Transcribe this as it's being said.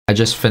I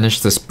just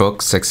finished this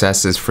book,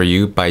 Success is for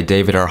You, by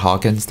David R.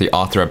 Hawkins, the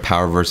author of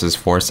Power vs.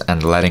 Force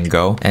and Letting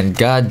Go. And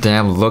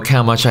goddamn, look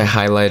how much I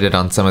highlighted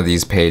on some of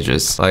these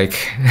pages.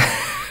 Like,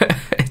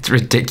 it's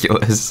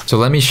ridiculous. So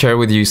let me share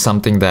with you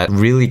something that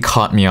really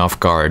caught me off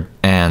guard.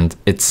 And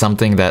it's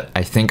something that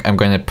I think I'm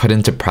going to put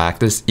into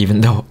practice,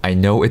 even though I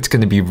know it's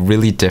going to be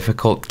really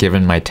difficult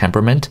given my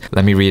temperament.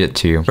 Let me read it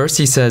to you. First,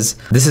 he says,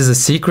 "This is a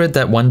secret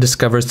that one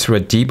discovers through a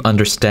deep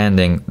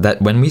understanding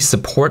that when we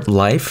support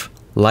life,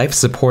 life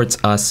supports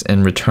us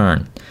in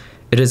return.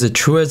 It is a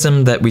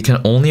truism that we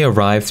can only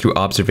arrive through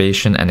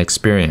observation and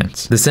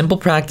experience. The simple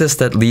practice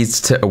that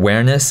leads to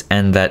awareness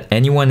and that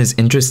anyone is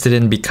interested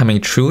in becoming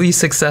truly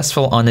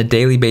successful on a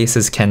daily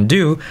basis can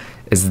do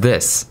is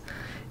this.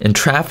 In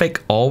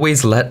traffic,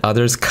 always let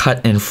others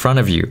cut in front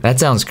of you." That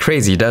sounds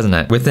crazy, doesn't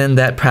it? Within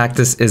that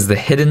practice is the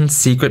hidden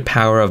secret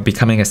power of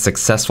becoming a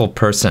successful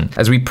person.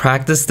 As we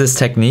practice this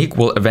technique,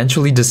 we'll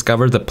eventually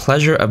discover the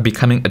pleasure of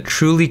becoming a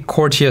truly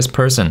courteous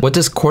person. What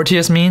does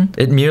courteous mean?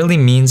 It merely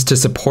means to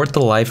support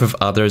the life of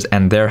others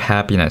and their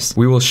happiness.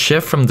 We will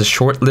shift from the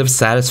short-lived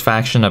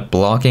satisfaction of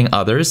blocking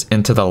others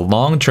into the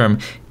long-term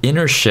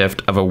inner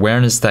shift of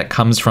awareness that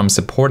comes from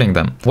supporting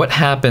them. What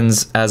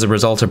happens as a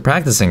result of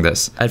practicing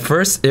this? At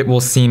first, it will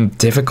seem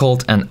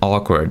difficult and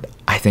awkward.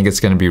 I think it's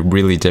going to be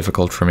really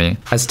difficult for me.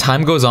 As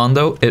time goes on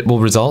though, it will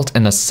result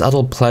in a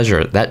subtle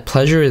pleasure. That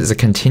pleasure is a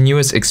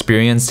continuous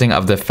experiencing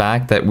of the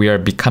fact that we are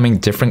becoming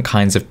different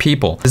kinds of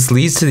people. This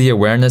leads to the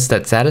awareness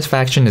that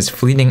satisfaction is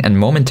fleeting and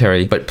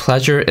momentary, but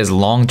pleasure is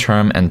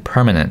long-term and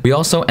permanent. We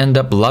also end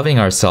up loving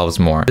ourselves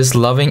more. This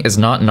loving is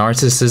not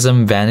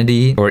narcissism,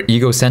 vanity, or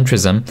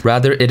egocentrism.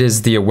 Rather, it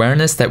is the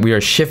awareness that we are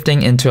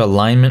shifting into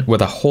alignment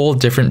with a whole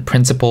different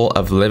principle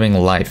of living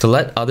life. To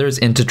let others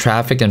into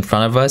traffic in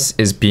front of us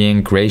is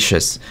being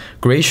gracious.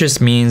 Gracious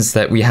means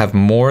that we have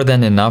more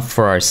than enough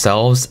for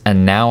ourselves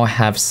and now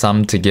have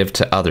some to give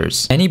to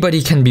others.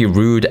 Anybody can be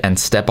rude and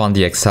step on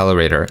the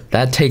accelerator.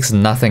 That takes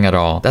nothing at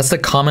all. That's the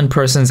common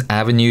person's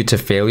avenue to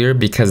failure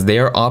because they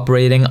are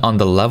operating on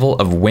the level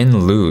of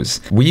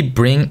win-lose. We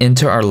bring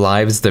into our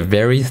lives the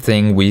very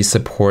thing we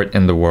support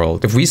in the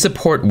world. If we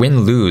support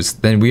win-lose,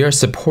 then we are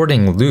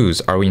supporting lose,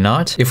 are we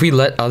not? If we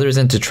let others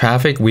into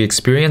traffic, we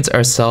experience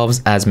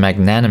ourselves as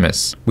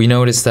magnanimous. We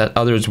notice that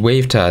others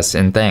wave to us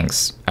in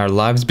thanks. Our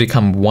lives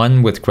become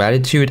one with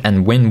gratitude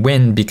and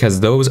win-win because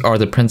those are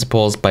the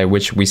principles by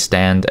which we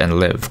stand and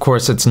live. Of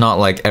course, it's not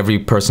like every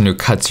person who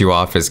cuts you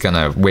off is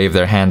gonna wave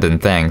their hand in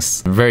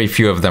thanks. Very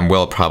few of them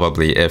will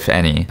probably, if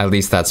any. At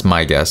least that's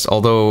my guess.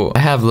 Although I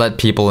have let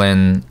people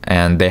in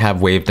and they have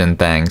waved in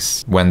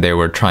thanks when they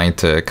were trying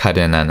to cut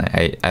in and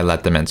I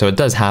let them in. So it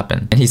does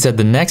happen. And he said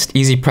the next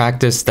easy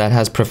practice that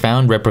has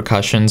profound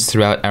repercussions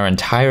throughout our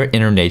entire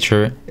inner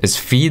nature is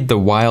feed the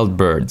wild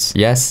birds.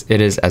 Yes, it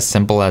is as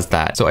simple as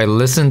that. So I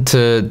listened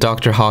to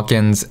Dr.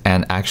 Hawkins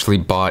and actually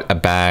bought a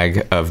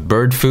bag of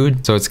bird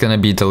food. So it's gonna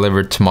be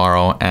delivered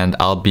tomorrow and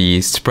I'll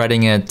be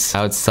spreading it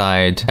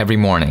outside every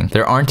morning.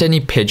 There aren't any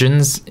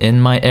pigeons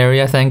in my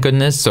area, thank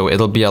goodness. So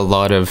it'll be a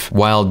lot of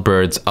wild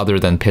birds other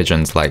than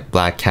pigeons like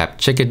black-capped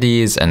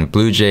chickadees and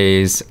blue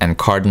jays and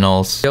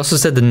cardinals. He also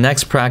said the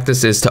next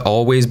practice is to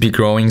always be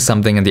growing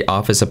something in the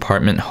office,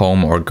 apartment,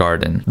 home, or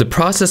garden. The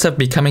process of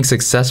becoming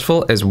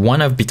successful is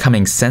one of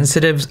becoming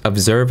sensitive,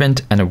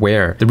 observant, and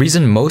aware. The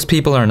reason most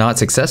people are not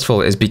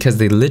successful is because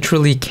they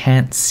literally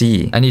can't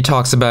see. And he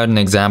talks about an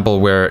example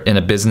where in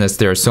a business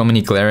there are so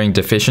many glaring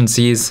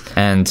deficiencies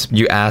and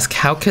you ask,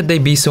 how could they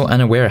be so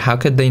unaware? How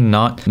could they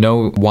not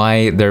know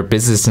why their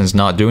business is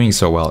not doing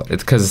so well?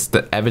 It's because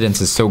the evidence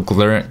is so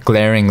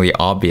glaringly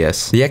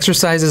obvious. The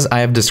exercises I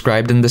have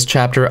described in this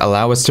chapter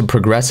allow us to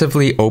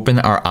progressively open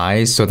our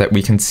eyes so that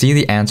we can see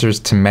the answers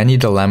to many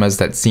dilemmas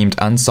that seemed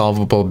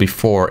unsolvable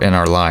before in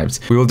our lives.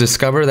 We will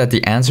discover that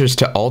the answers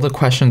to all the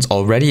questions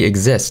already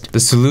exist. The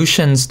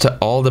solutions to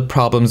all the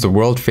problems the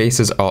world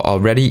faces are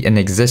already in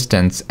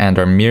existence and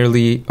are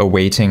merely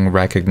awaiting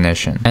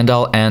recognition. And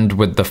I'll end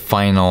with the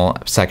final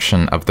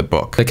section of the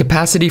book. The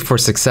capacity for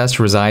success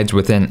resides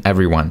within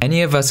everyone.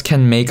 Any of us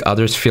can make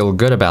others feel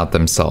good about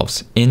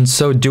themselves. In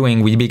so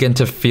doing, we begin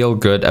to feel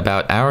good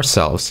about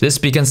ourselves. This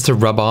begins to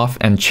rub off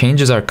and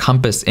changes our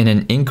compass in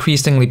an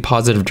increasingly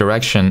positive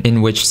direction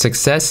in which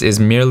success is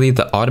merely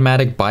the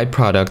automatic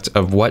byproduct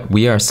of what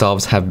we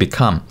ourselves have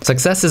become.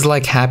 Success is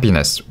like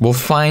happiness. We'll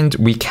find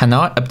we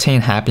cannot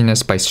obtain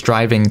happiness by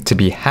striving to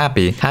be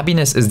happy.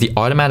 Happiness is the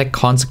automatic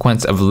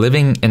consequence of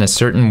living in a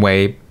certain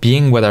way,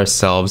 being with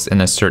ourselves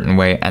in a certain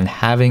way, and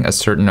having a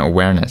certain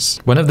awareness.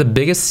 One of the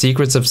biggest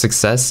secrets of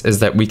success is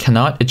that we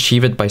cannot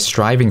achieve it by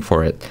striving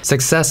for it.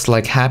 Success,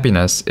 like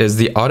happiness, is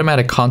the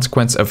automatic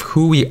consequence of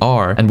who we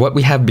are and what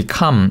we have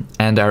become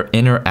and our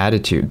inner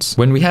attitudes.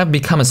 When we have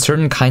become a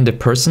certain kind of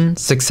person,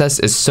 success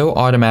is so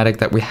automatic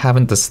that we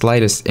haven't the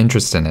slightest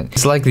interest in it.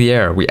 It's like the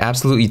air. We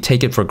absolutely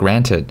take it for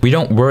granted. We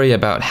don't worry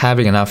about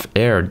having enough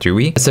air, do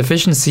we? A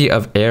sufficiency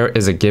of air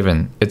is a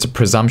given. It's a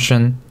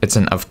presumption. It's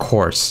an of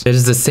course. It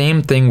is the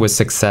same thing thing with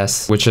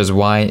success, which is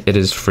why it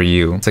is for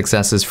you.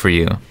 Success is for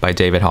you by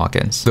David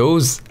Hawkins.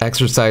 Those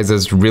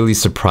exercises really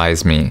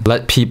surprise me.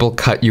 Let people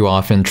cut you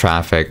off in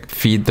traffic,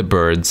 feed the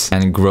birds,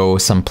 and grow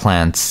some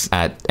plants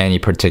at any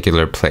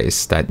particular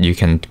place that you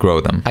can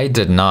grow them. I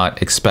did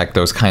not expect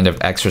those kind of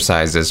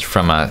exercises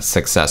from a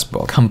success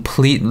book.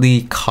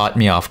 Completely caught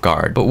me off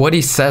guard. But what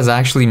he says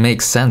actually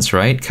makes sense,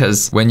 right?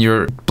 Because when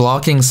you're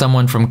blocking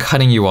someone from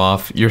cutting you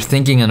off, you're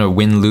thinking in a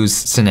win-lose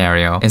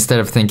scenario instead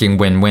of thinking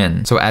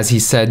win-win. So as he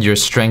said, you're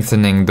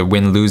strengthening the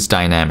win-lose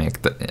dynamic,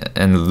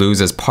 and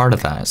lose is part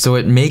of that. So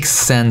it makes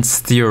sense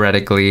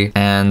theoretically,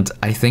 and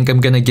I think I'm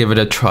gonna give it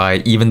a try,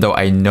 even though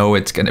I know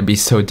it's gonna be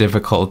so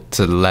difficult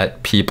to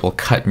let people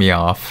cut me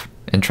off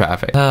in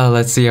traffic.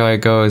 Let's see how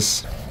it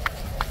goes.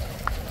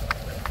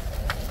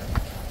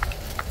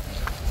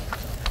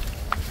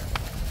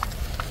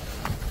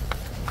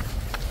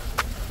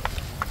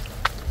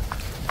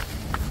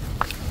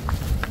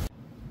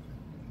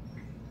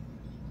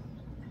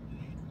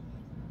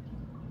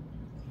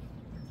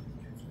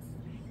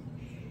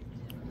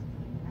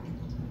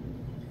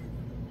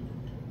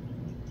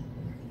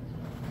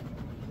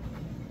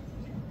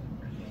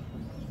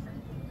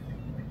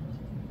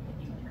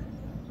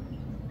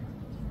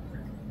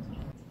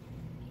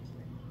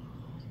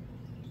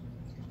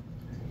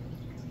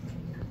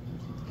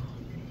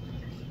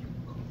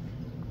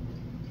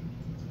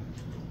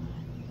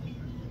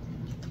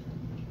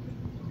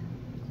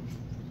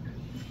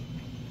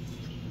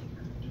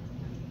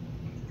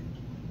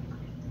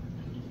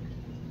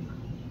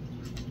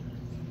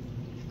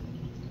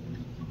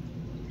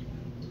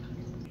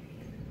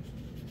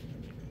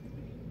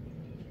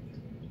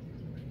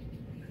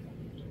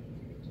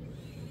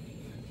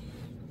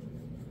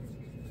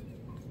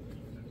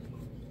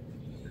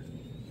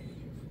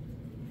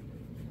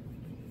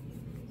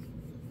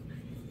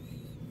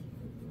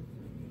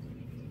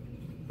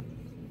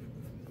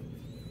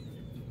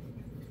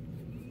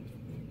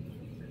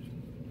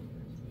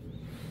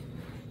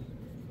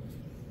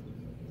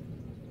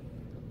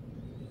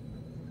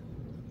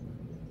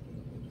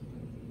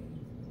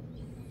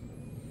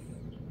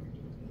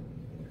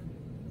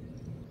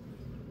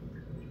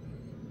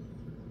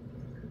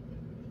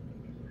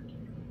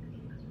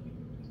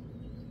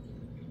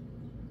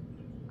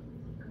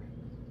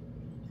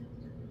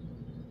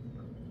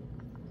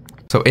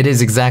 So it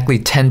is exactly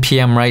 10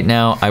 p.m. right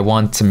now. I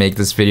want to make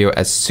this video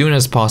as soon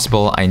as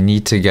possible. I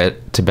need to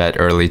get to bed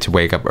early to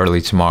wake up early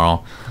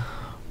tomorrow.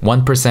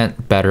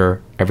 1%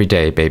 better every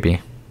day,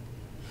 baby.